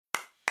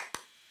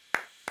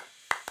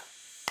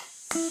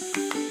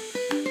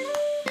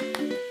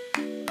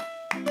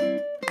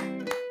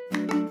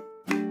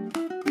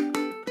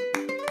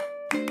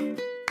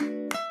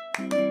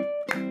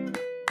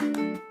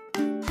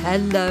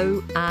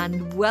Hello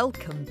and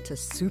welcome to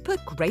Super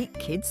Great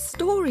Kids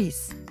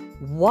Stories.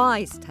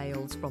 Wise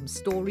tales from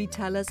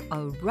storytellers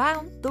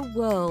around the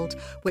world,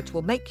 which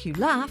will make you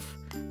laugh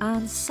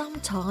and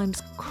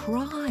sometimes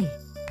cry.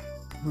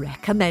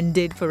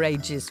 Recommended for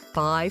ages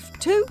 5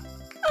 to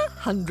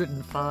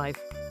 105.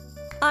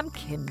 I'm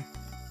Kim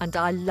and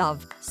I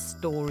love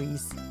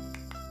stories.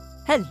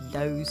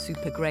 Hello,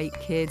 Super Great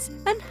Kids,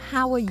 and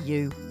how are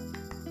you?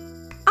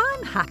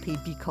 I'm happy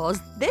because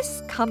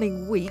this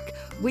coming week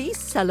we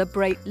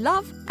celebrate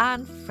love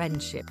and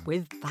friendship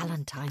with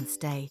Valentine's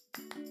Day.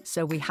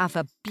 So we have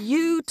a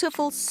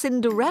beautiful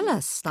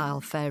Cinderella-style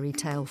fairy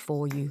tale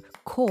for you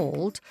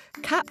called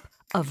Cap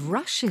of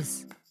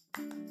Rushes.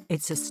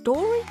 It's a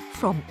story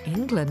from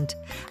England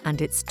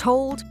and it's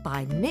told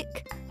by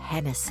Nick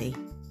Hennessy.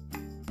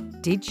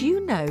 Did you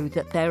know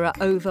that there are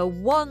over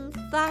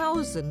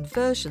 1,000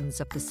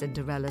 versions of the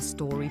Cinderella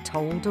story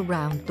told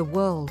around the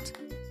world?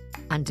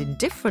 And in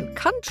different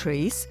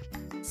countries,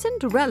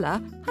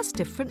 Cinderella has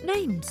different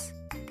names.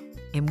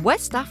 In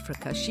West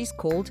Africa, she's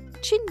called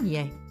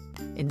Chinye.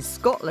 In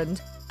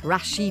Scotland,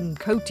 Rashin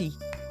Koti.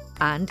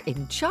 And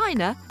in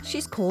China,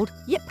 she's called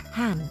Yip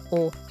Han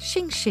or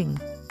Xing Xing.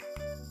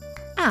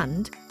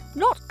 And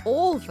not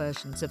all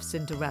versions of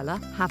Cinderella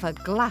have a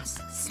glass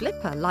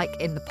slipper like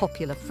in the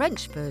popular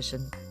French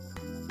version.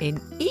 In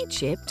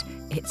Egypt,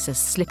 it's a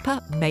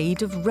slipper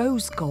made of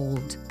rose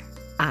gold.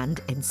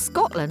 And in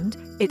Scotland,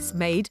 it's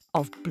made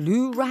of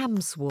blue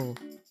ram's wool.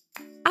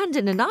 And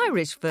in an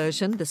Irish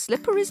version, the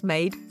slipper is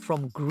made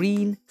from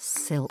green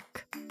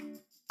silk.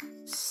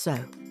 So,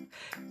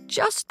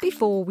 just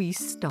before we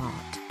start,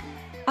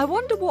 I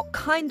wonder what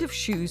kind of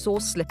shoes or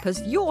slippers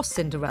your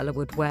Cinderella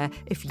would wear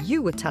if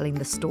you were telling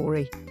the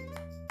story.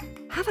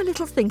 Have a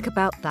little think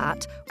about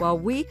that while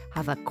we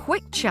have a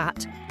quick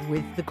chat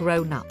with the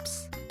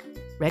grown-ups.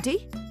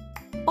 Ready?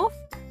 Off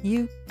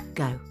you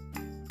go.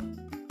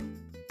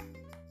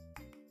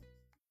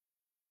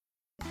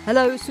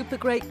 Hello, Super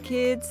Great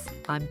Kids.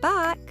 I'm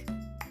back.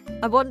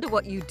 I wonder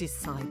what you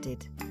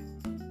decided.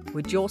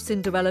 Would your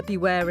Cinderella be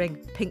wearing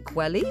pink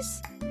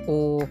wellies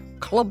or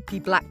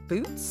clumpy black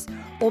boots?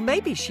 Or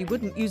maybe she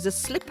wouldn't use a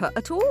slipper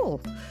at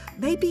all.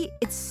 Maybe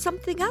it's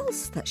something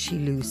else that she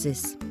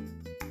loses.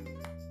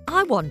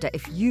 I wonder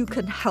if you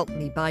can help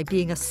me by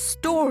being a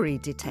story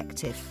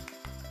detective.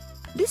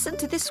 Listen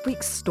to this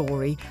week's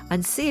story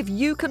and see if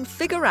you can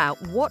figure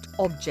out what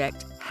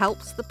object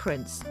helps the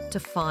prince to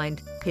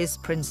find his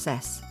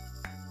princess.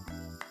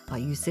 Are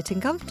you sitting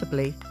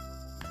comfortably?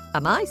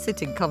 Am I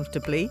sitting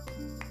comfortably?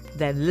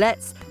 Then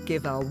let's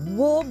give a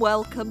warm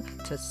welcome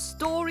to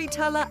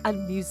storyteller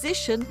and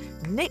musician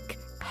Nick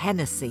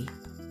Hennessy.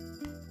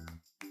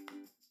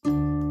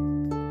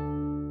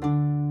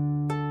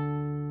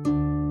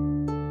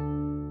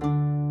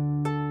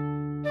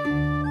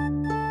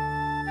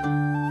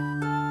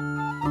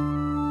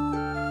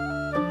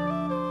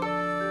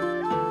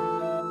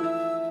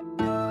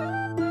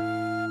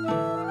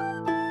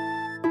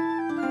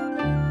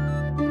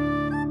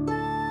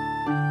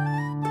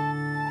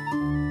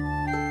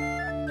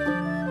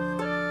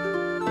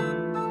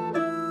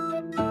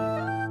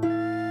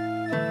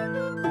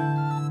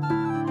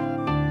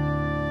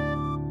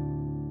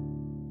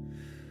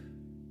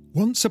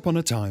 Once upon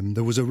a time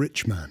there was a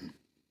rich man,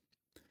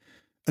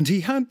 and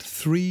he had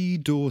 3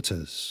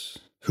 daughters,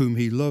 whom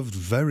he loved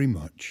very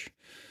much,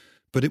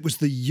 but it was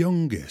the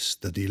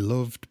youngest that he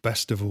loved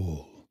best of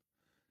all.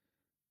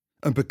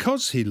 And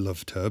because he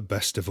loved her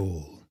best of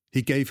all,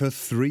 he gave her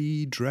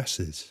 3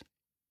 dresses.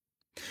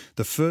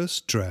 The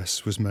first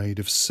dress was made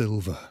of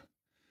silver,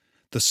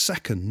 the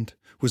second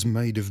was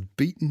made of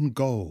beaten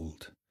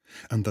gold,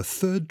 and the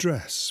third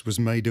dress was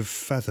made of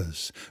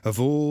feathers of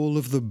all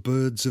of the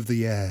birds of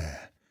the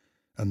air.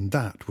 And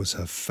that was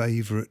her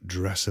favourite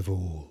dress of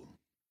all.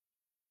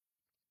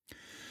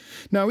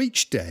 Now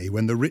each day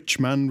when the rich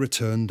man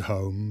returned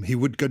home, he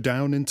would go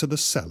down into the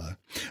cellar,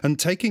 and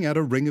taking out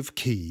a ring of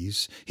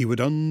keys, he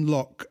would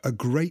unlock a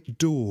great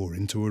door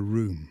into a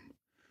room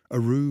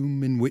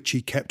in which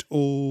he kept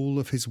all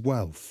of his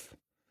wealth.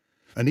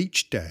 And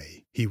each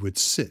day he would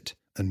sit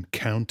and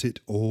count it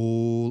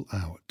all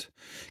out,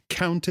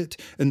 count it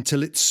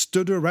until it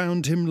stood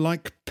around him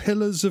like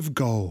pillars of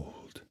gold.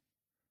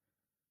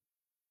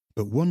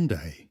 But one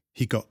day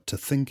he got to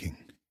thinking,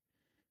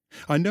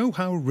 I know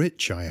how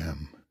rich I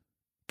am,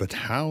 but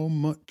how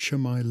much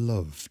am I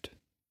loved?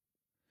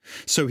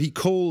 So he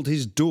called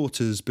his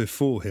daughters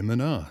before him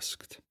and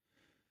asked,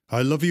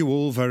 I love you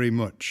all very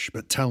much,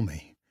 but tell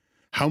me,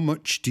 how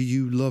much do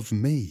you love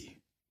me?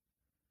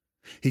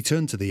 He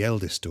turned to the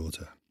eldest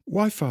daughter.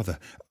 Why, father,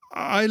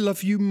 I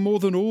love you more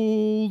than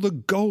all the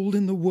gold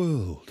in the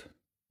world.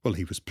 Well,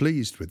 he was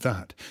pleased with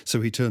that, so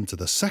he turned to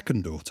the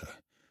second daughter.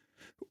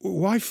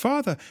 Why,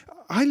 father,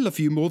 I love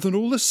you more than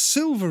all the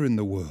silver in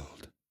the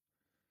world.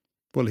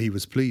 Well, he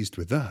was pleased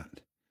with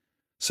that,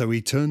 so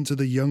he turned to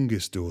the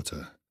youngest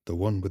daughter the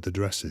one with the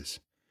dresses.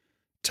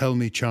 "Tell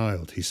me,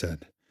 child," he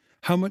said,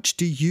 "how much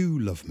do you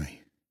love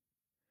me?"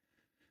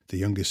 The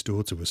youngest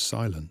daughter was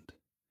silent.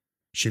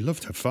 She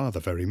loved her father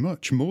very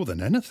much, more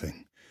than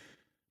anything.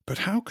 But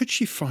how could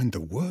she find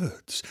the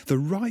words, the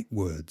right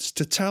words,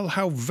 to tell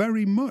how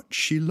very much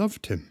she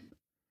loved him?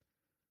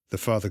 The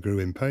father grew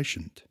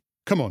impatient.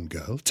 "Come on,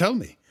 girl, tell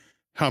me.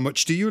 How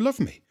much do you love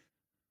me?"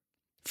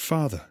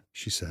 "Father,"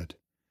 she said,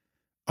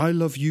 "I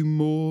love you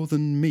more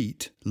than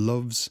meat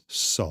loves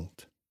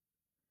salt."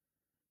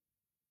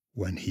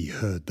 When he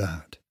heard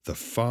that, the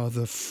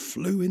father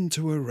flew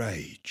into a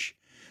rage.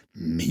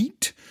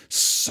 "Meat?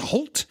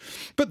 Salt?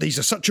 But these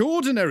are such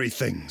ordinary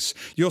things.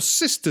 Your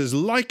sisters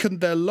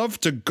likened their love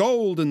to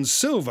gold and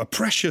silver,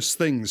 precious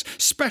things,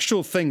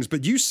 special things,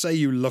 but you say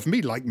you love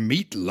me like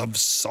meat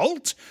loves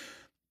salt?"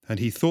 And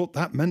he thought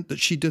that meant that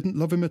she didn't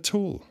love him at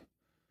all.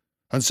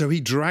 And so he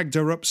dragged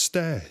her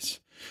upstairs,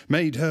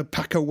 made her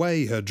pack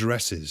away her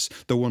dresses,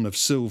 the one of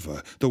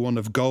silver, the one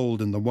of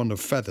gold and the one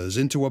of feathers,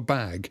 into a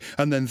bag,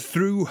 and then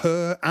threw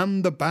her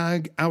and the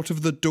bag out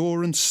of the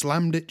door and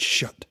slammed it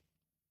shut.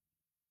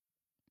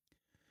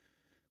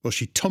 Well,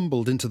 she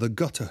tumbled into the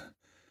gutter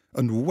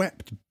and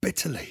wept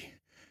bitterly.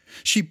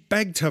 She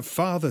begged her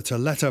father to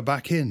let her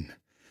back in,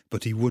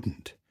 but he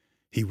wouldn't.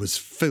 He was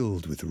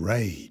filled with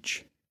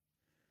rage.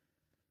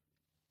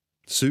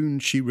 Soon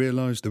she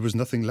realized there was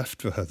nothing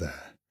left for her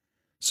there,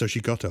 so she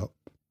got up,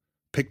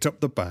 picked up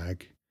the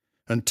bag,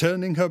 and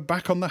turning her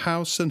back on the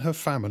house and her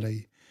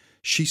family,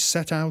 she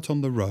set out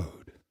on the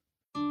road.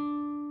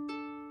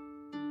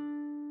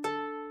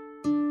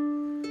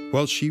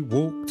 Well, she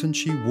walked and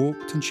she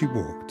walked and she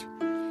walked.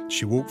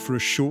 She walked for a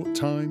short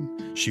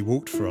time, she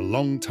walked for a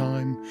long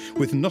time,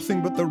 with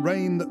nothing but the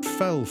rain that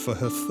fell for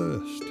her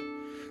thirst,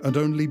 and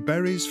only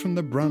berries from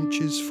the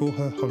branches for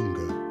her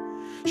hunger.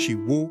 She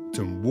walked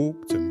and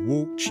walked and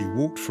walked, she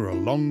walked for a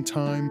long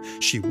time,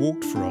 she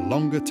walked for a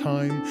longer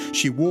time,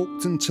 she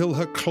walked until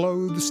her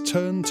clothes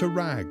turned to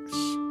rags,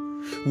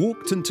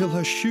 walked until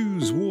her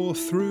shoes wore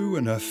through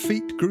and her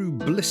feet grew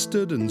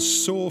blistered and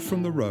sore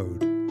from the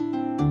road.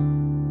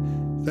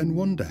 Then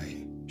one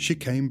day she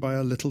came by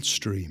a little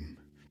stream,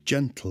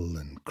 gentle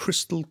and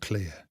crystal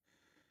clear.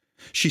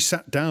 She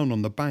sat down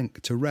on the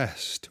bank to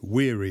rest,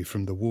 weary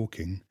from the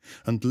walking,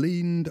 and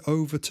leaned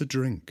over to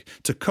drink,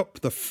 to cup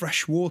the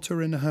fresh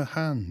water in her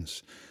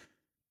hands.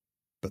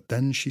 But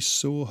then she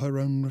saw her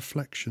own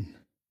reflection.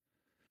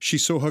 She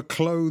saw her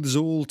clothes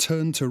all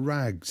turned to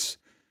rags,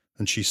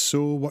 and she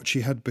saw what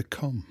she had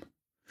become.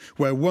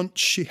 Where once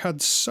she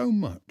had so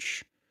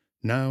much,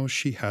 now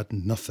she had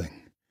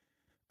nothing,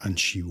 and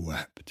she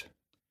wept.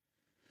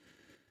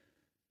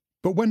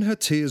 But when her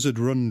tears had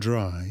run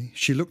dry,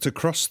 she looked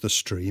across the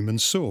stream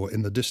and saw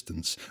in the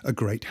distance a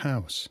great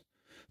house.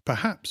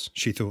 Perhaps,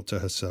 she thought to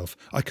herself,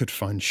 I could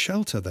find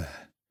shelter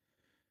there.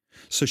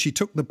 So she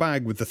took the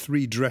bag with the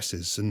 3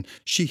 dresses and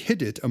she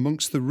hid it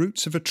amongst the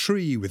roots of a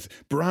tree with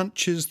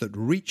branches that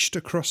reached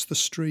across the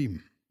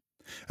stream.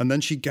 And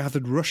then she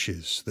gathered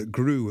rushes that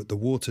grew at the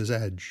water's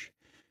edge.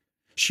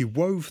 She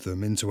wove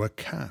them into a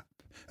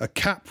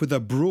cap with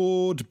a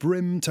broad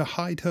brim to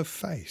hide her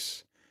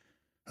face.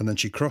 And then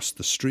she crossed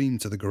the stream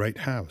to the great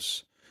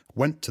house,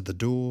 went to the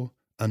door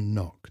and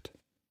knocked.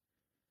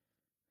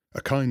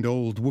 A kind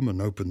old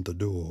woman opened the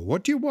door.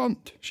 "What do you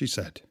want?" she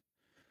said.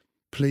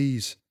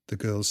 "Please," the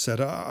girl said,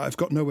 "I've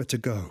got nowhere to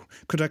go.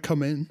 Could I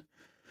come in?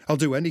 I'll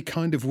do any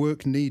kind of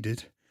work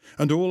needed,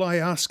 and all I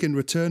ask in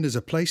return is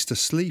a place to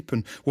sleep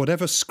and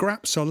whatever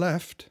scraps are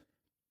left."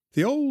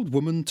 The old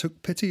woman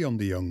took pity on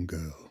the young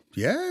girl.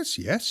 Yes,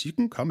 you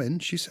can come in,"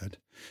 she said.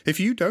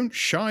 "If you don't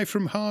shy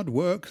from hard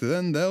work,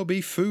 then there'll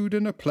be food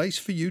and a place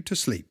for you to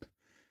sleep."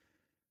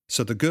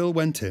 So the girl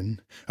went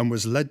in and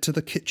was led to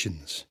the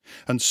kitchens,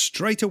 and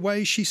straight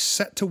away she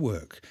set to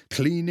work,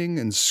 cleaning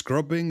and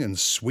scrubbing and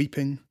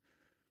sweeping.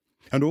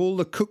 And all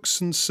the cooks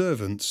and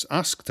servants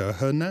asked her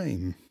her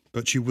name,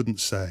 but she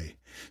wouldn't say,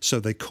 so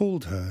they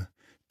called her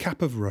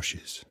Cap of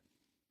Rushes.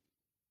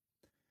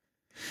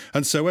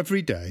 And so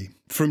every day,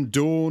 from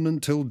dawn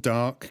until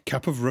dark,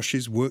 Cap of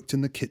Rushes worked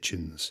in the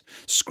kitchens,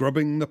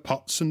 scrubbing the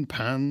pots and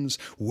pans,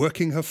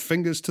 working her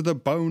fingers to the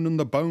bone and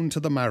the bone to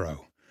the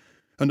marrow.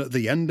 And at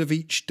the end of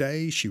each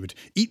day she would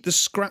eat the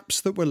scraps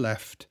that were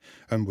left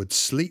and would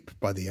sleep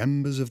by the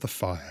embers of the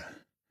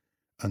fire.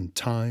 And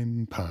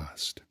time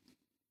passed.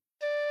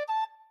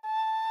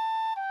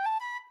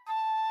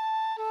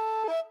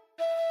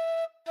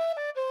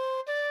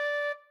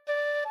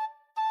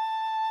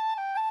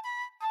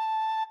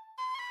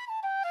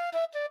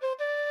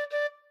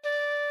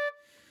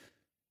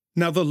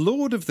 Now the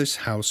lord of this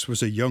house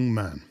was a young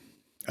man,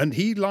 and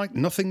he liked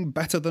nothing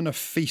better than a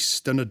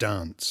feast and a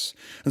dance,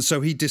 and so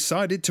he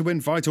decided to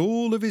invite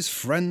all of his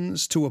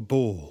friends to a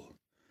ball.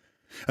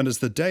 And as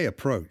the day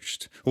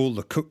approached, all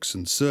the cooks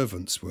and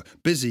servants were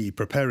busy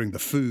preparing the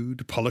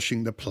food,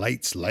 polishing the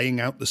plates,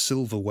 laying out the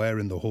silverware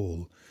in the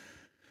hall.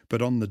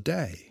 But on the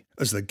day,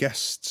 As the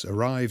guests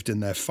arrived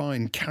in their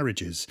fine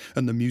carriages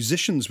and the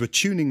musicians were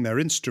tuning their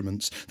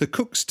instruments, the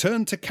cooks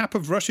turned to Cap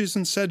of Rushes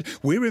and said,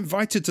 "We're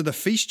invited to the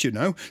feast, you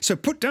know, so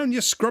put down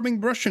your scrubbing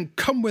brush and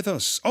come with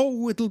us.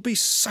 Oh, it'll be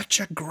such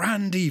a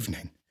grand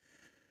evening."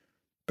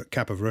 But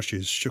Cap of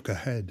Rushes shook her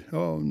head.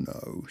 "Oh,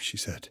 no," she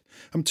said.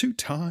 "I'm too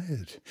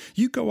tired.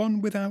 You go on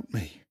without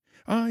me.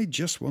 I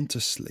just want to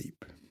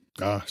sleep."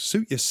 "Ah,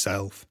 suit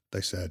yourself,"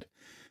 they said,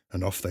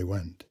 and off they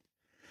went.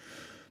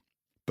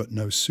 But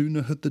no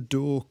sooner had the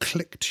door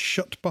clicked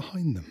shut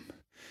behind them.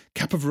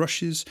 Cap of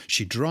Rushes,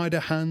 she dried her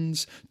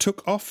hands,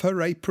 took off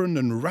her apron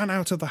and ran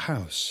out of the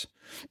house.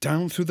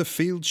 Down through the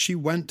fields she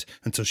went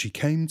until she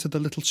came to the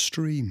little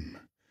stream.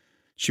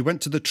 She went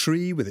to the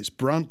tree with its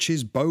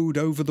branches bowed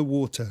over the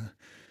water,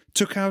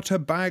 took out her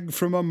bag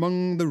from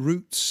among the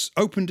roots,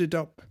 opened it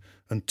up,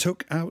 and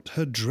took out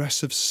her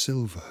dress of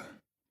silver.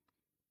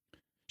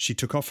 She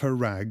took off her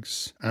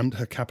rags and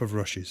her cap of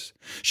rushes.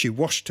 She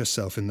washed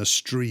herself in the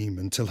stream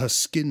until her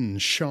skin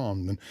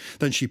shone, and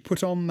then she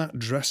put on that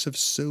dress of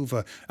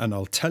silver, and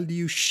I'll tell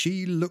you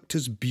she looked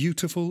as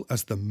beautiful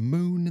as the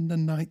moon in the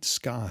night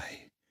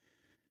sky.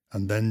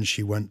 And then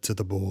she went to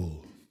the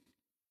ball.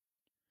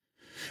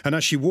 And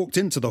as she walked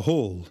into the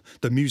hall,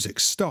 the music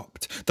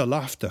stopped, the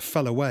laughter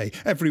fell away,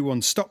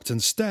 everyone stopped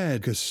and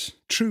stared, because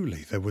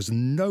truly there was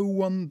no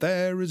one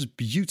there as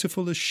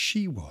beautiful as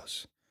she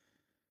was.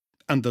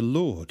 And the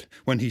Lord,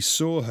 when he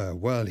saw her,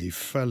 well, he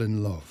fell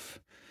in love.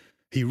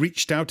 He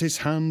reached out his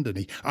hand and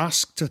he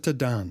asked her to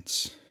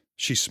dance.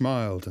 She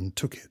smiled and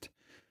took it.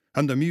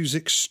 And the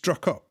music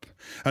struck up,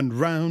 and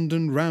round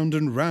and round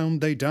and round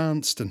they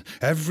danced, and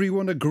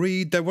everyone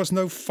agreed there was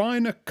no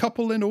finer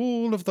couple in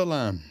all of the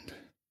land.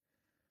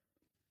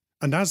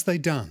 And as they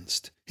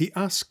danced, he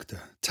asked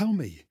her, "Tell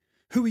me,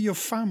 who are your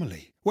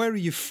family? Where are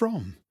you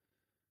from?"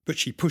 But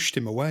she pushed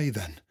him away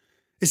then.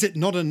 "Is it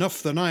not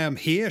enough that I am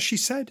here?" she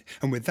said,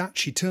 and with that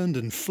she turned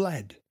and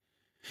fled.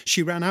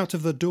 She ran out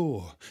of the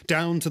door,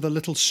 down to the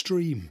little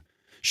stream.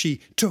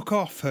 She took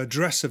off her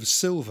dress of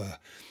silver,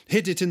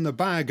 hid it in the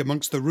bag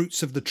amongst the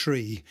roots of the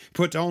tree,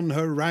 put on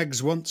her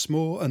rags once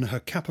more and her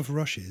cap of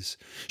rushes.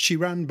 She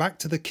ran back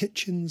to the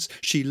kitchens,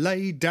 she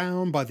lay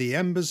down by the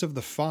embers of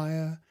the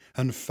fire,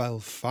 and fell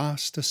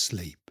fast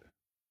asleep.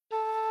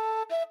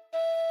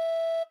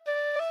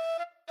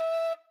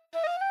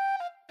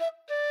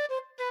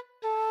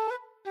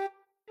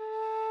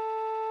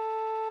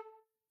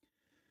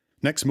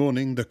 Next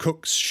morning the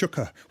cooks shook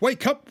her.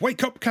 Wake up,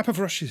 Cap of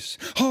Rushes!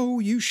 Oh,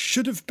 you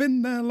should have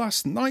been there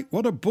last night,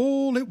 what a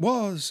ball it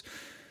was!"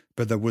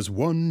 But there was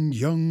one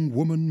young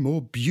woman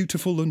more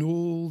beautiful than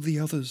all the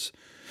others.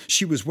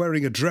 She was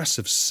wearing a dress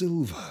of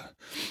silver,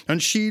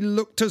 and she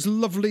looked as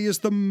lovely as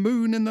the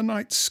moon in the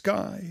night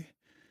sky.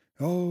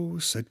 "Oh,"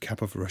 said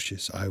Cap of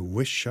Rushes, "I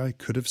wish I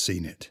could have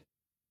seen it."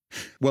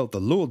 "Well,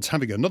 the Lord's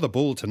having another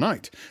ball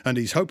tonight, and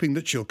he's hoping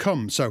that she'll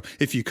come, so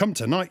if you come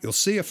tonight you'll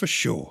see her for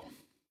sure."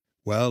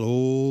 Well,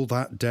 all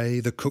that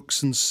day the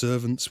cooks and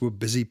servants were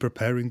busy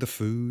preparing the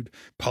food,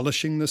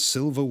 polishing the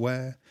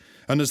silverware,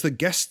 and as the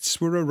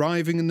guests were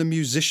arriving and the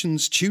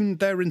musicians tuned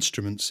their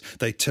instruments,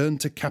 they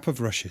turned to Cap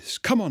of Rushes.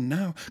 "Come on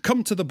now,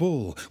 come to the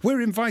ball,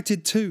 we're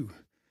invited too."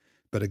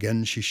 But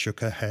again she shook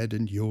her head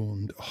and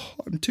yawned. "Oh,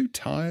 I'm too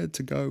tired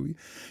to go.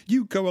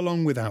 You go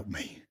along without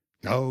me."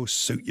 "Oh,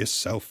 suit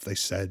yourself," they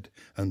said,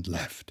 and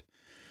left.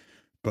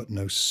 But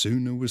no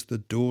sooner was the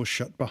door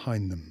shut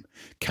behind them,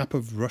 Cap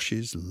of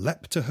Rushes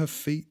leapt to her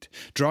feet,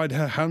 dried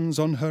her hands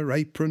on her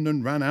apron,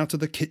 and ran out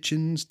of the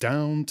kitchens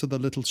down to the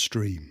little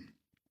stream.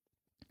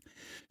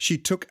 She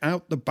took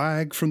out the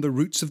bag from the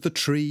roots of the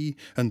tree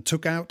and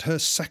took out her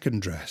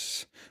second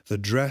dress, the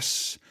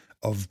dress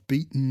of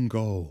beaten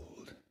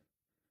gold.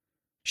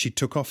 She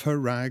took off her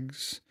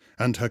rags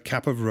and her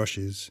cap of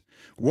rushes,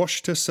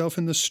 washed herself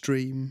in the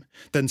stream,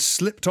 then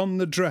slipped on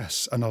the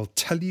dress, and I'll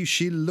tell you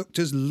she looked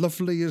as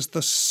lovely as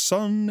the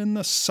sun in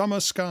the summer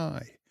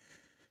sky.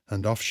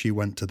 And off she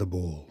went to the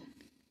ball.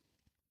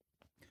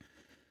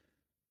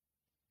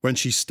 When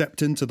she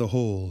stepped into the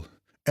hall,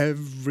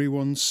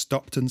 everyone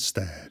stopped and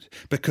stared,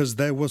 because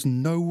there was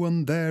no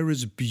one there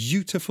as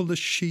beautiful as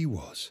she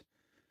was.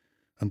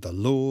 And the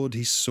Lord,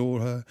 he saw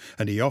her,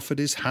 and he offered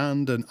his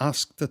hand and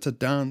asked her to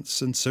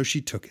dance, and so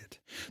she took it.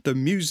 The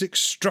music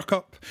struck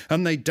up,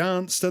 and they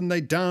danced, and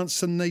they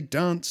danced, and they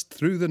danced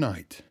through the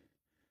night.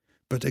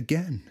 But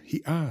again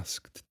he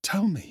asked,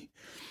 "Tell me,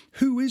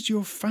 who is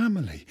your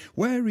family?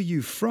 Where are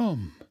you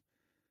from?"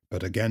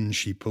 But again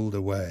she pulled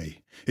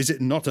away. "Is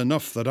it not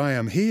enough that I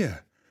am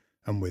here?"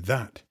 And with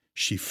that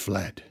she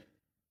fled,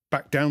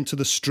 back down to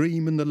the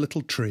stream and the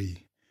little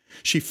tree.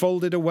 She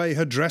folded away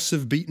her dress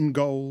of beaten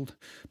gold,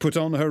 put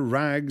on her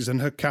rags and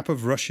her cap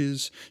of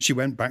rushes. She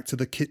went back to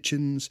the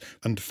kitchens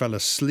and fell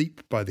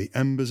asleep by the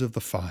embers of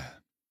the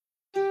fire.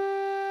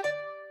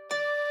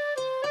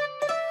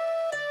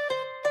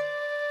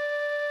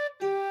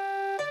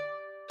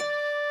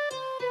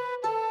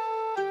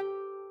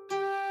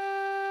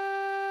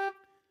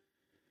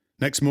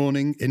 Next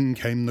morning, in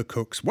came the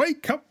cooks.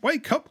 Wake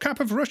up, Cap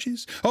of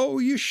Rushes. Oh,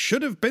 you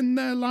should have been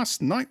there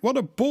last night. What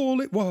a ball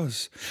it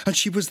was. And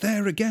she was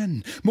there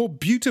again, more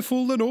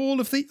beautiful than all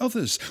of the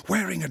others,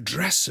 wearing a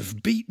dress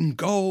of beaten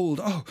gold.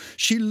 Oh,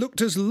 she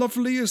looked as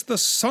lovely as the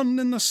sun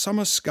in the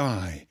summer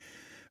sky.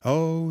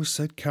 Oh,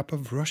 said Cap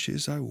of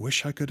Rushes, I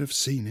wish I could have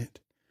seen it.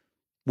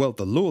 Well,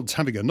 the Lord's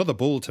having another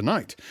ball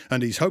tonight,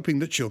 and he's hoping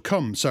that she'll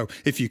come, so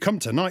if you come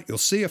tonight, you'll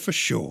see her for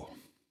sure.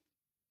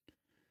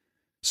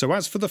 So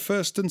as for the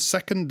first and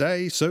second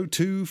day, so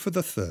too for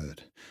the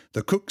third.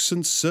 The cooks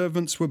and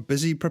servants were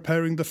busy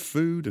preparing the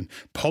food and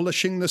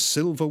polishing the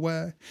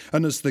silverware,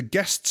 and as the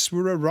guests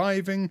were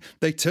arriving,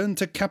 they turned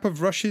to Cap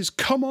of Rushes.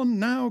 Come on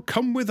now,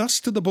 come with us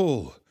to the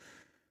ball.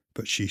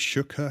 But she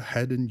shook her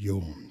head and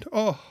yawned.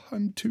 Oh,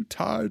 I'm too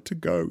tired to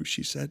go,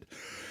 she said.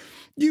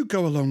 You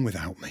go along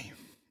without me.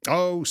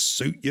 Oh,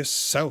 suit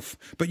yourself,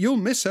 but you'll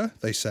miss her,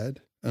 they said,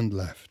 and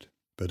left.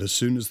 But as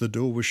soon as the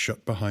door was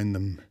shut behind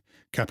them,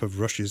 Cap of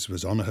Rushes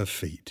was on her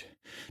feet,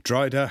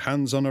 dried her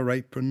hands on her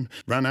apron,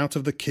 ran out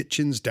of the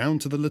kitchens down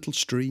to the little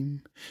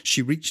stream.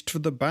 She reached for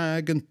the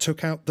bag and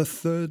took out the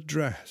third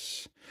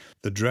dress,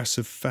 the dress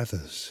of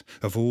feathers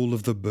of all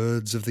of the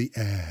birds of the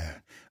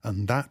air,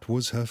 and that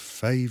was her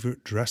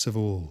favourite dress of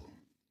all.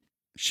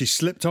 She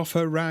slipped off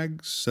her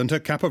rags and her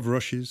cap of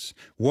rushes,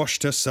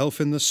 washed herself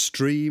in the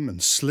stream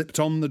and slipped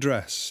on the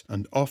dress,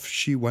 and off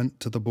she went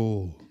to the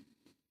ball.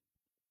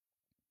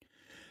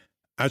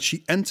 As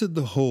she entered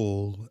the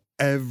hall,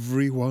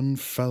 everyone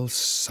fell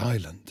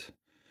silent.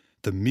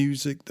 The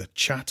music, the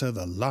chatter,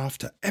 the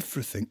laughter,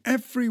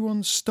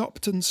 everyone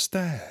stopped and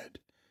stared.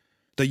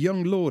 The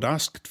young lord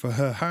asked for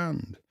her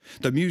hand.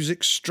 The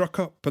music struck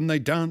up and they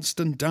danced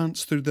and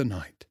danced through the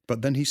night.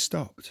 But then he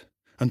stopped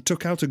and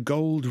took out a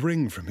gold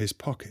ring from his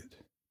pocket.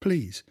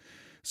 Please,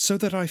 so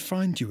that I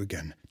find you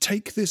again,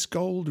 take this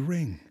gold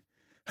ring.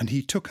 And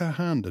he took her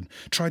hand and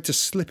tried to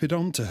slip it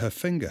onto her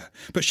finger,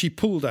 but she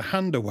pulled her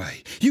hand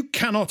away. You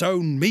cannot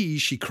own me,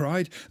 she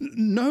cried.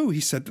 No, he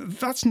said,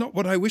 that's not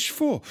what I wish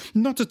for,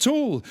 not at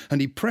all.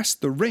 And he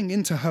pressed the ring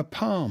into her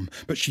palm,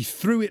 but she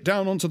threw it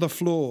down onto the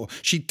floor.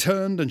 She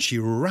turned and she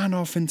ran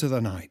off into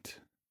the night.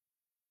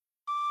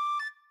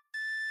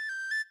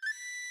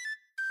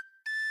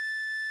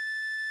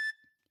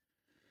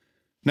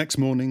 Next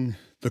morning,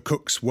 the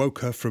cooks woke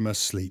her from her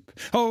sleep.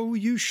 Oh,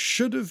 you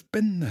should have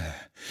been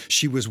there.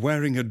 She was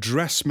wearing a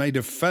dress made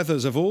of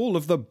feathers of all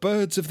of the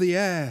birds of the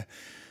air.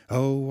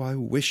 Oh, I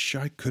wish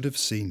I could have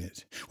seen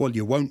it. Well,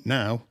 you won't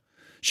now.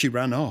 She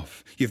ran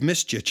off. You've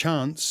missed your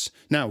chance.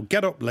 Now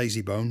get up,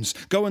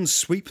 lazybones. Go and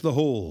sweep the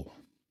hall.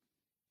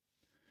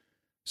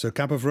 So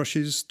Cap of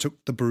Rushes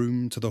took the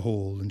broom to the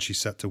hall and she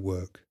set to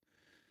work.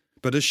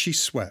 But as she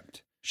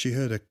swept, she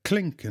heard a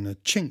clink and a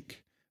chink,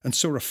 and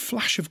saw a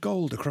flash of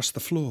gold across the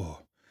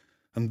floor,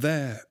 and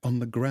there on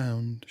the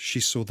ground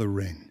she saw the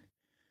ring.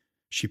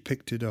 She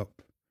picked it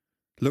up,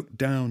 looked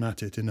down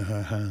at it in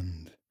her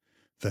hand,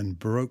 then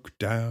broke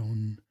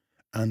down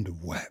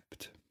and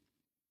wept.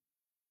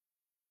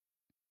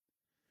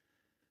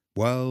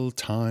 Well,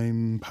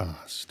 time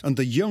passed, and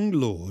the young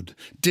lord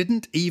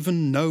didn't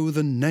even know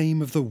the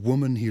name of the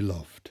woman he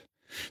loved.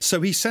 So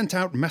he sent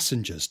out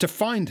messengers to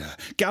find her,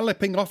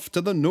 galloping off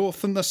to the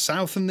north and the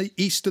south and the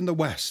east and the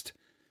west.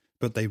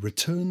 But they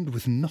returned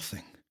with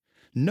nothing.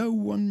 No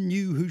one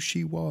knew who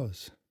she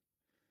was.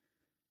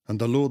 And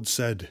the Lord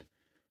said,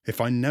 If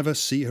I never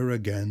see her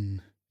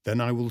again, then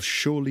I will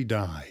surely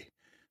die.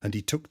 And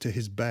he took to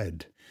his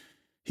bed.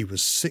 He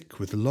was sick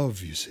with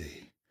love, you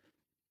see.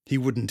 He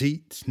wouldn't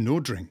eat nor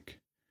drink.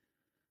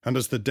 And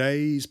as the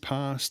days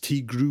passed,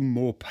 he grew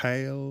more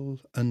pale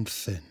and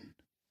thin.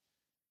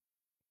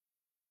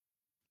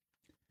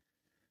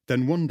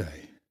 Then one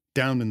day,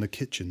 down in the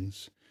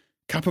kitchens,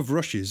 Cap of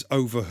Rushes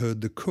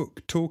overheard the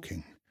cook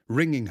talking,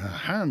 wringing her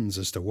hands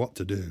as to what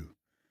to do.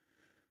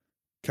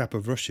 Cap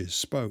of Rushes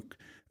spoke.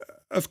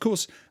 Of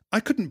course, I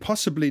couldn't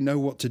possibly know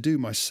what to do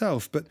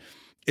myself, but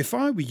if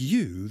I were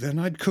you, then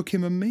I'd cook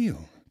him a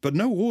meal, but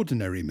no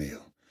ordinary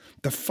meal.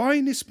 The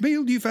finest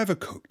meal you've ever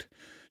cooked.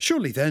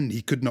 Surely then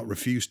he could not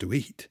refuse to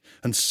eat,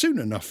 and soon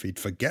enough he'd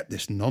forget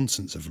this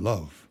nonsense of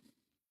love.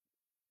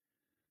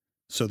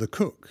 So the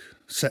cook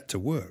set to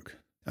work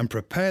and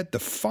prepared the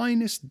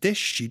finest dish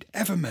she'd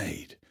ever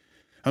made.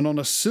 And on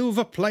a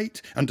silver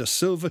plate and a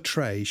silver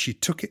tray she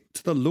took it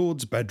to the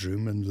Lord's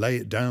bedroom and lay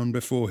it down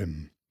before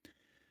him.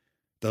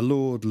 The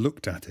Lord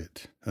looked at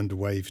it and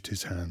waved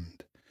his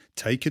hand.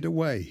 Take it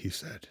away, he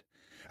said.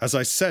 As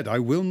I said, I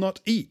will not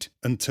eat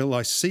until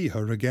I see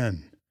her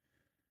again.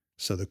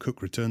 So the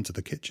cook returned to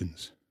the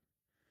kitchens.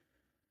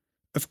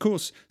 Of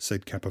course,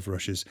 said Cap of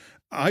Rushes,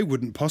 I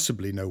wouldn't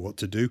possibly know what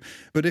to do,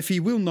 but if he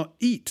will not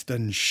eat,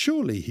 then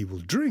surely he will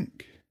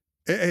drink.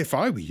 If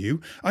I were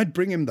you, I'd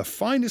bring him the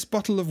finest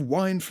bottle of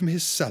wine from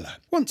his cellar.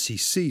 Once he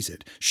sees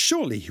it,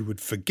 surely he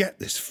would forget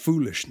this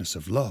foolishness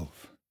of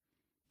love.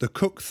 The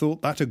cook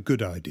thought that a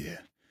good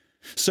idea.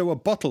 So a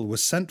bottle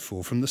was sent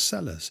for from the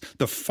cellars,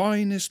 the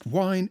finest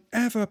wine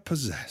ever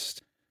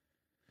possessed.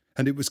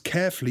 and it was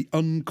carefully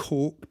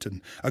uncorked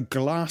and a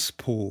glass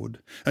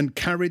poured and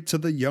carried to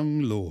the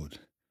young lord.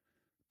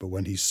 But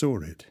when he saw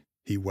it,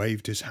 he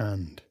waved his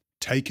hand.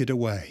 "Take it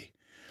away.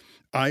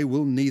 I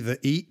will neither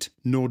eat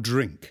nor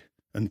drink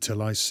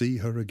until I see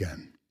her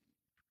again."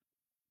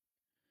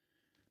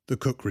 The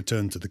cook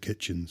returned to the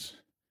kitchens.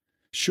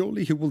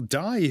 "Surely he will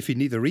die if he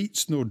neither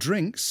eats nor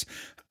drinks,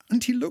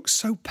 and he looks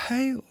so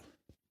pale."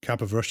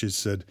 Cap of Rushes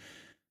said,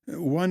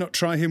 "Why not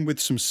try him with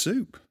some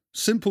soup?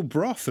 Simple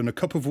broth and a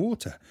cup of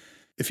water,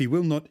 if he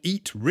will not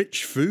eat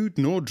rich food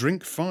nor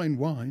drink fine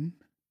wine.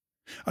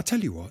 I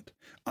tell you what,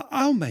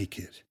 I'll make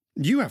it.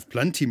 You have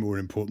plenty more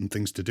important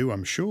things to do,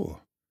 I'm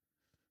sure."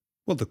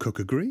 Well, the cook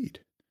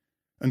agreed,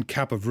 and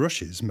Cap of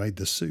Rushes made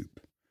the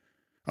soup.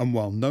 And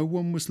while no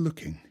one was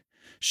looking,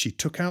 she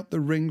took out the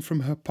ring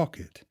from her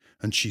pocket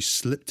and she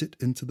slipped it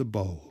into the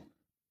bowl.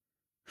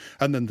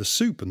 And then the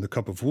soup and the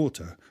cup of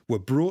water were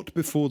brought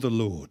before the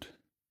Lord.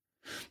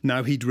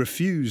 Now he'd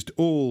refused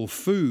all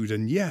food,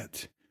 and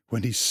yet,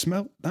 when he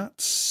smelt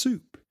that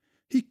soup,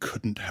 he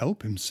couldn't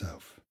help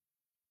himself.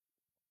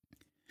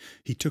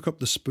 He took up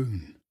the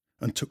spoon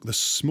and took the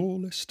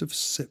smallest of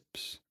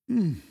sips.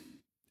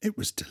 It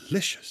was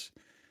delicious.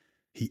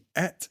 He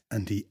ate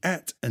and he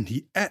ate and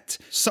he ate,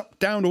 supped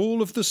down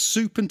all of the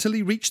soup until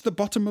he reached the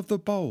bottom of the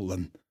bowl,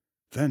 and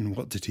then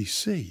what did he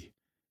see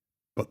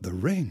but the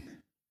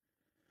ring?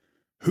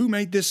 "Who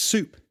made this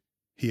soup?"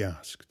 he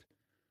asked.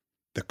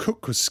 The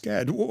cook was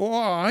scared.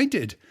 "I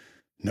did."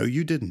 "No,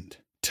 you didn't.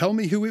 Tell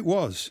me who it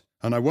was,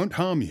 and I won't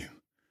harm you."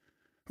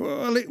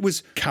 "Well, it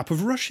was Cap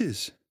of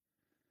Rushes."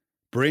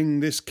 "Bring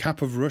this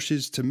Cap of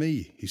Rushes to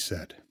me," he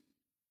said.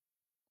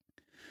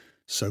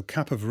 So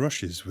Cap of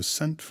Rushes was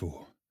sent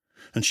for,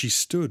 and she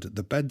stood at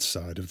the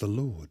bedside of the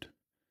Lord.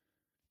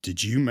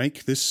 "Did you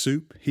make this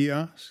soup?" he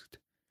asked.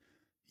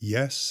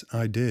 "Yes,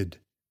 I did,"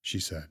 she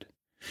said.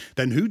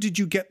 "Then who did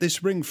you get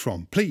this ring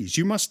from? Please,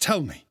 you must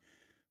tell me."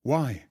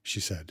 "Why,"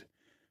 she said,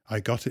 "I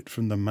got it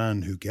from the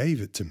man who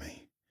gave it to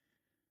me."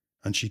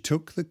 And she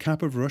took the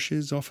Cap of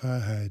Rushes off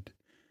her head,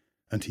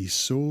 and he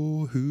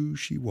saw who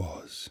she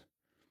was.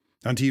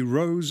 And he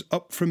rose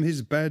up from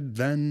his bed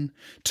then,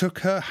 took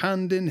her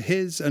hand in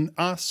his, and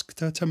asked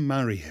her to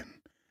marry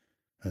him.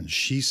 And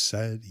she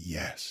said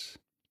yes.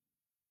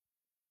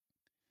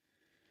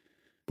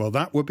 Well,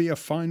 that would be a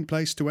fine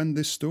place to end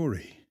this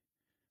story.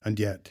 And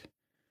yet,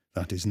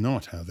 that is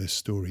not how this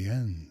story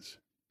ends.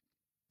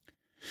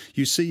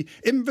 You see,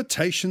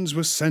 invitations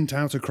were sent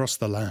out across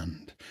the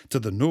land, to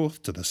the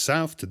north, to the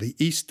south, to the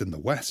east and the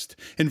west,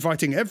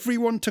 inviting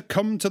everyone to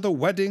come to the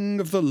wedding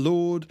of the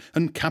Lord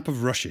and Cap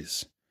of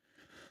Rushes.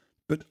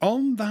 But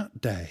on that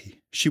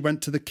day she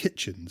went to the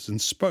kitchens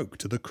and spoke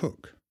to the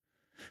cook.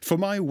 "For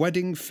my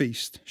wedding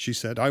feast," she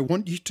said, "I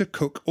want you to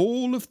cook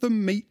all of the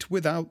meat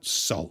without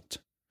salt."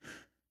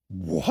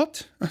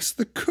 "What?" asked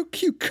the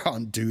cook. "You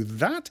can't do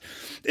that.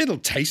 It'll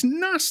taste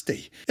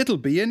nasty. It'll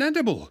be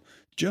inedible.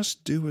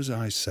 Just do as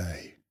I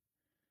say."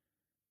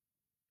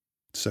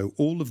 So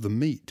all of the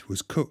meat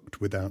was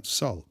cooked without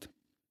salt.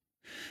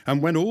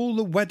 And when all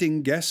the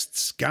wedding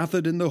guests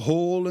gathered in the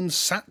hall and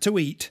sat to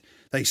eat,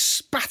 they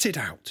spat it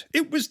out.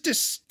 It was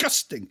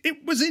disgusting.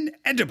 It was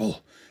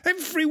inedible.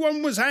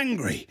 Everyone was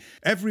angry.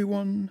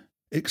 Everyone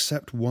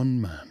except one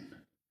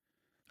man.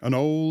 An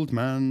old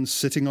man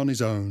sitting on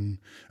his own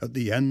at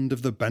the end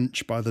of the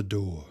bench by the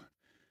door.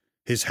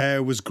 His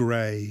hair was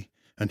grey,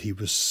 and he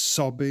was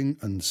sobbing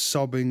and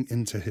sobbing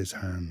into his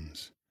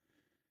hands.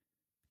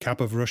 Cap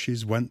of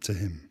Rushes went to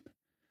him.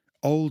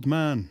 "Old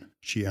man,"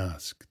 she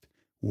asked,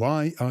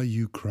 "why are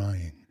you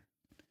crying?"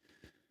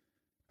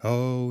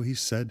 "Oh," he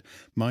said,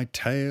 "my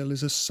tale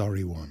is a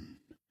sorry one.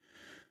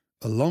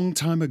 A long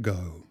time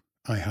ago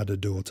I had a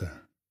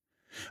daughter,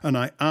 and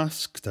I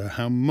asked her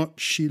how much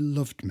she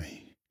loved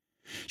me.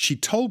 She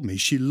told me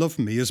she loved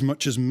me as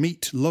much as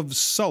meat loves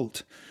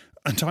salt,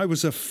 and I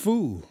was a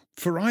fool,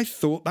 for I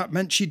thought that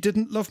meant she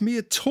didn't love me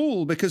at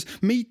all, because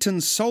meat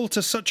and salt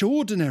are such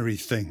ordinary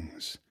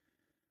things.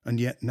 And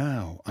yet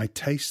now I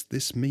taste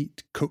this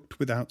meat cooked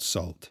without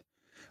salt,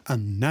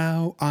 and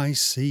now I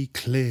see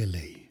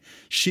clearly.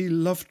 She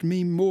loved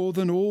me more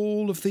than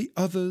all of the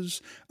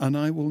others, and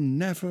I will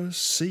never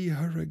see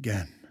her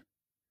again."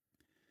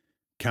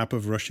 Cap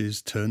of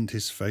Rushes turned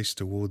his face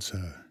towards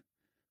her.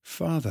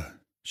 "Father,"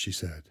 she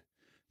said,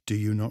 "do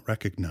you not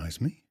recognize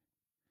me?"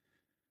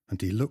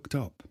 And he looked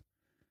up.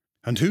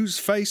 And whose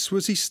face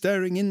was he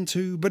staring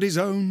into but his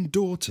own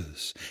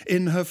daughter's,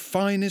 in her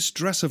finest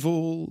dress of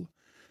all,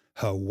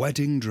 her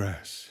wedding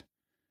dress.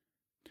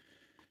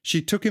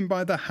 She took him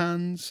by the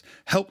hands,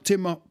 helped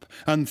him up,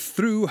 and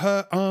threw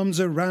her arms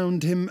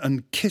around him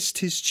and kissed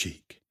his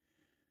cheek.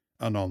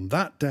 And on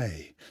that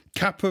day,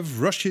 Cap of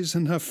Rushes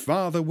and her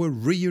father were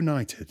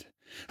reunited.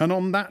 And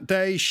on that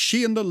day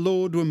she and the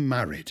Lord were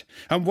married.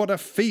 And what a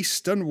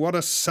feast and what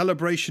a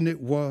celebration it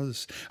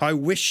was. I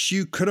wish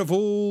you could have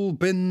all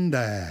been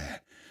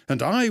there.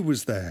 And I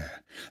was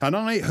there. And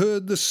I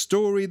heard the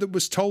story that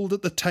was told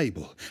at the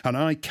table. And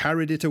I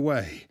carried it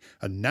away.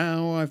 And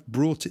now I've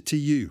brought it to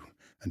you.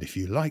 And if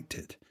you liked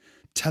it,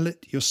 tell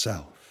it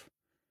yourself.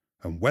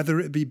 and whether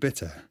it be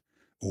bitter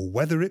or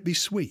whether it be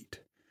sweet,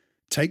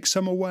 take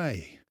some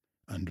away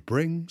and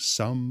bring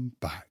some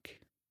back.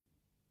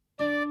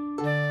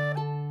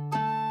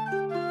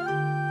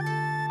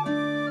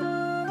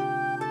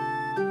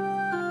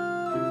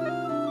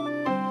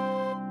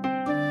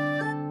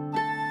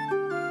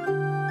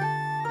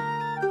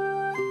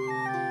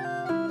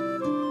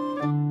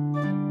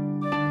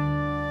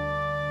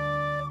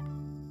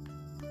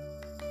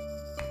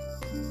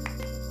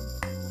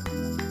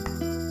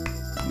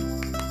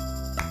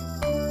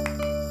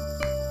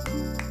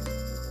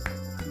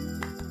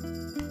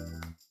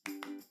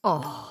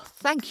 Oh,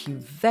 thank you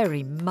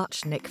very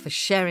much, Nick, for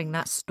sharing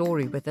that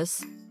story with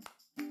us.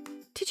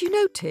 Did you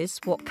notice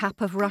what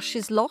Cap of Rush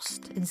is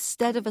lost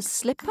instead of a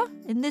slipper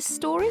in this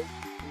story?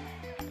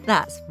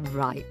 That's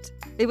right.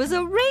 It was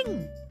a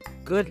ring.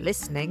 Good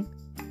listening.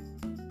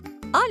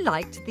 I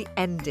liked the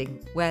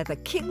ending where the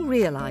king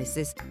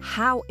realises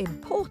how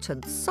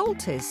important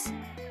salt is.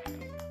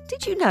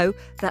 Did you know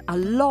that a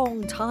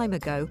long time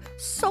ago,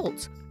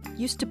 salt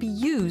used to be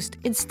used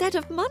instead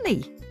of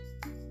money?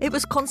 It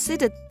was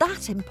considered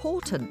that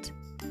important.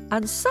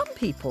 And some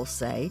people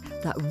say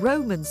that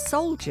Roman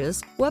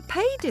soldiers were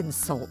paid in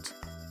salt.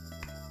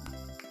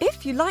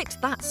 If you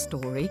liked that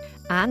story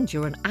and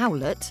you're an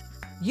owlet,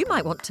 you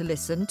might want to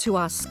listen to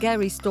our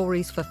scary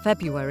stories for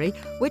February,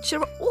 which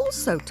are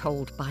also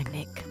told by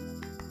Nick.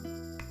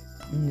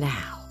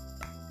 Now,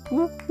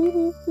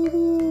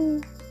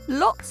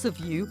 lots of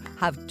you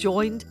have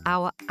joined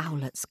our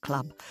Owlets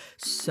Club.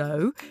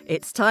 So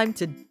it's time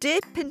to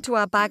dip into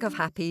our bag of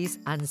happies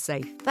and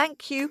say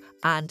thank you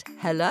and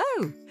hello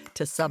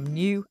to some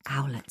new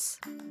owlets.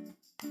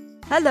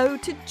 Hello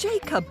to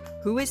Jacob,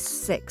 who is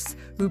 6,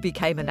 who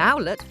became an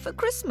owlet for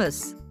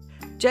Christmas.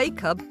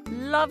 Jacob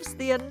loves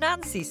the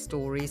Anansi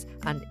stories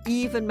and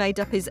even made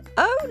up his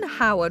own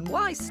how and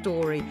why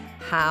story,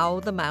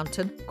 How the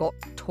Mountain Got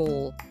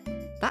Tall.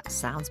 That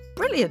sounds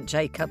brilliant,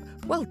 Jacob.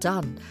 Well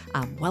done,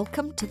 and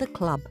welcome to the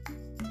club.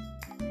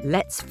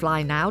 Let's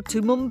fly now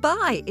to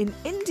Mumbai in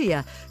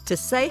India to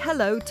say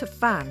hello to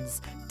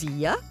fans,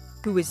 Dia,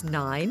 who is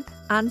 9,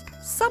 and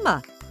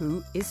Summer,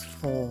 who is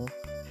 4.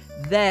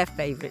 Their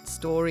favourite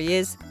story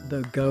is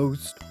The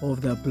Ghost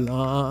of the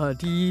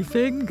Bloody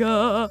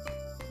Finger.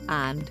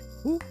 And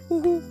hello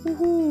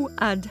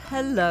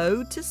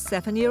to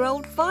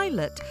 7-year-old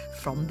Violet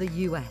from the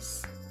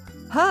US.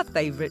 Her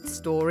favourite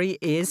story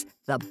is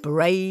The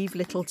Brave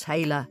Little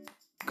Tailor.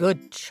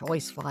 Good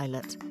choice,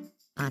 Violet.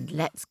 And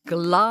let's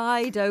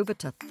glide over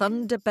to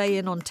Thunder Bay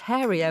in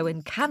Ontario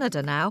in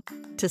Canada now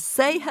to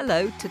say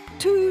hello to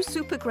 2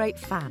 super great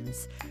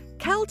fans.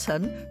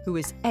 Kelton, who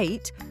is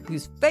 8,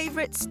 whose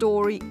favourite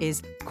story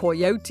is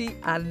Coyote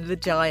and the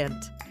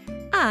Giant.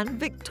 And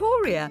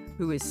Victoria,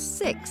 who is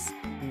 6,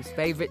 whose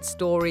favourite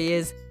story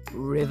is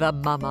River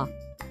Mama.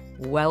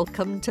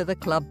 Welcome to the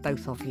club,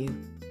 both of you.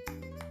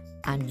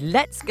 And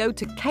let's go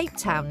to Cape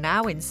Town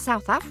now in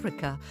South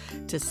Africa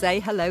to say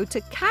hello to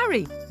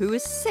Carrie, who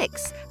is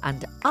 6,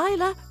 and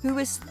Isla, who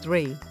is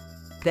 3.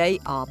 They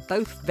are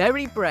both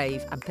very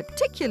brave and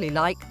particularly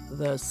like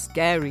the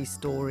scary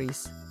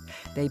stories.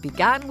 They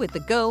began with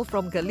The Girl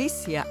from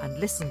Galicia and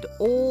listened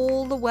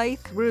all the way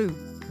through.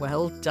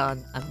 Well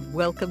done and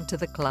welcome to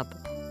the club.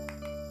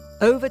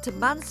 Over to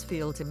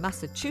Mansfield in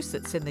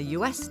Massachusetts in the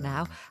US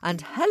now,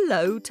 and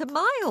hello to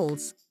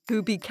Miles,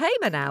 who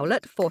became an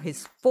owlet for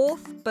his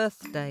 4th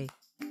birthday.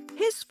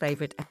 His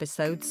favourite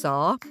episodes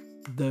are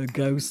The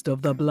Ghost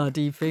of the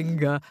Bloody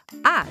Finger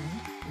and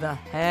The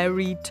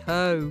Hairy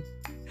Toe.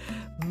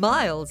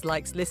 Miles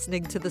likes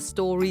listening to the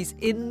stories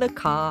in the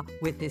car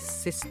with his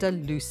sister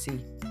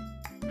Lucy.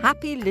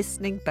 Happy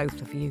listening, both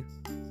of you.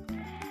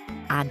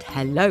 And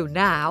hello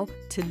now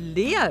to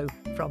Leo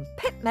from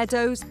Pitt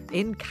Meadows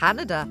in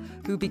Canada,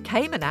 who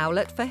became an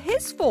owlet for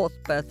his 4th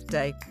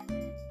birthday.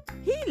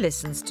 He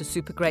listens to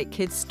Super Great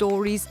Kids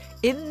stories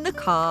in the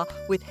car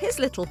with his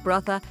little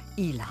brother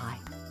Eli.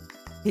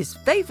 His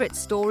favourite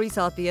stories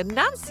are the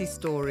Anansi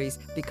stories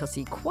because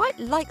he quite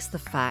likes the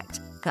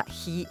fact that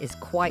he is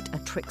quite a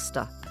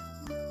trickster.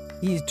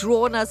 He's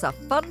drawn us a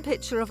fun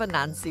picture of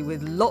Anansi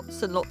with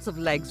lots and lots of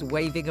legs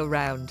waving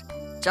around.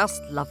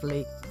 Just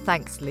lovely.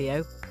 Thanks,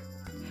 Leo.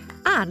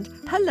 And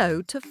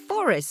hello to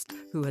Forrest,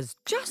 who has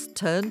just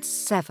turned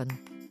 7.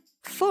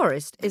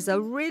 Forrest is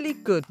a really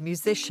good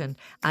musician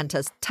and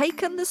has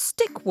taken the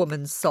Stick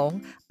Woman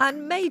song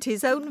and made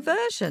his own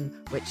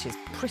version, which is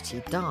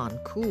pretty darn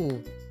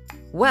cool.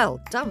 Well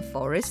done,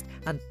 Forrest,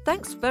 and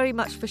thanks very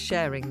much for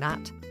sharing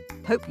that.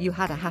 Hope you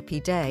had a happy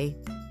day.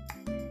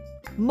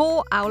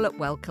 More Owlet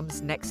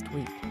welcomes next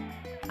week.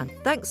 And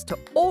thanks to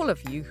all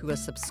of you who are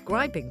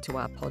subscribing to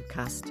our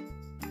podcast.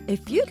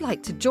 If you'd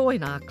like to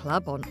join our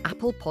club on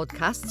Apple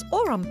Podcasts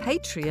or on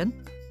Patreon,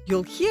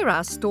 you'll hear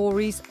our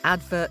stories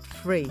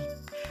advert-free.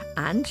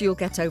 And you'll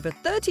get over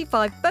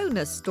 35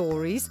 bonus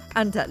stories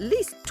and at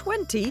least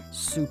 20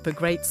 super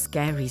great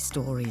scary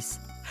stories.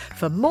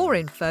 For more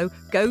info,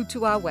 go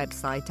to our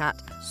website at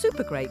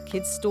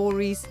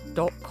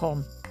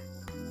supergreatkidsstories.com.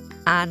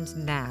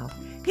 And now,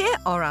 here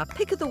are our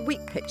Pick of the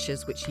Week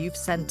pictures which you've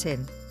sent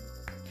in.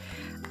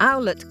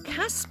 Owlet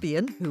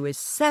Caspian, who is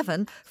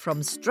 7,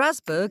 from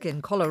Strasburg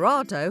in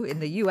Colorado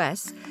in the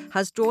US,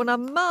 has drawn a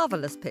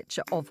marvellous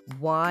picture of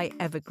why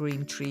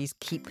evergreen trees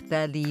keep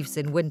their leaves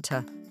in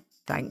winter.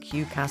 Thank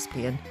you,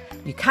 Caspian.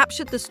 You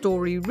captured the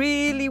story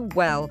really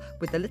well,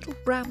 with the little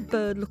brown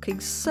bird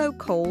looking so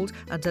cold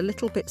and a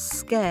little bit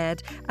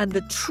scared, and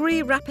the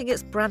tree wrapping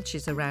its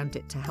branches around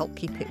it to help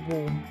keep it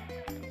warm.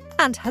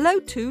 And hello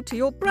too to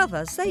your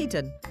brother,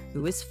 Zayden,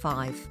 who is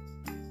 5.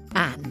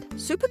 And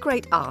super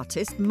great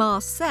artist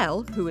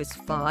Marcel, who is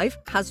 5,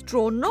 has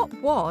drawn not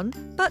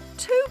 1 but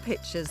 2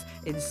 pictures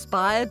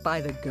inspired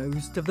by the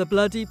ghost of the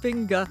bloody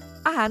finger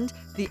and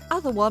the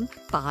other one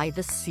by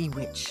the sea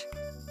witch.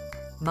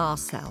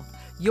 Marcel,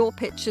 your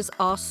pictures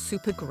are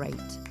super great.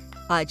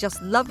 I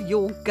just love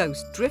your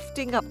ghost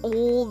drifting up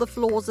all the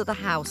floors of the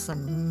house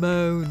and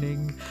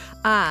moaning,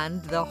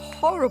 and the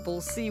horrible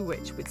sea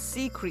witch with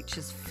sea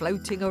creatures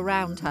floating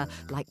around her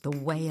like the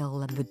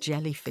whale and the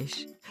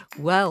jellyfish.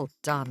 Well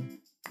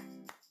done.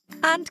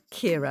 And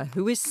Kira,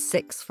 who is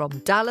 6 from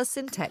Dallas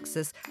in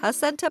Texas, has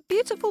sent a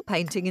beautiful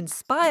painting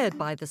inspired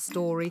by the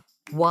story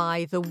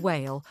Why the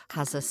Whale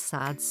Has a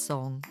Sad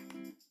Song.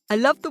 I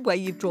love the way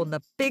you've drawn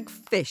the big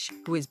fish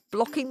who is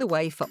blocking the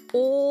way for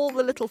all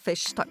the little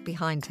fish stuck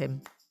behind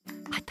him.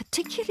 I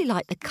particularly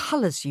like the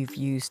colours you've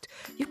used.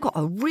 You've got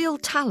a real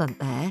talent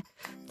there.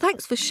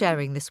 Thanks for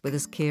sharing this with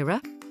us,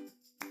 Kira.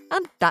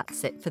 And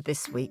that's it for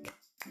this week.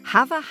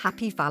 Have a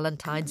happy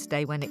Valentine's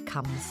Day when it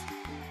comes.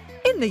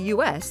 In the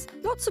US,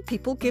 lots of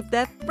people give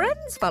their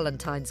friends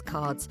Valentine's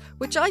cards,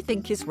 which I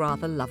think is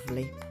rather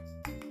lovely.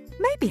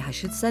 Maybe I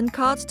should send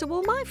cards to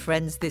all my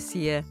friends this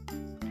year.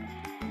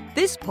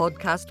 This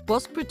podcast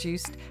was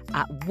produced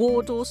at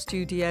Wardour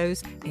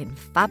Studios in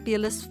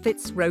fabulous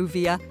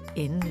Fitzrovia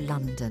in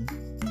London.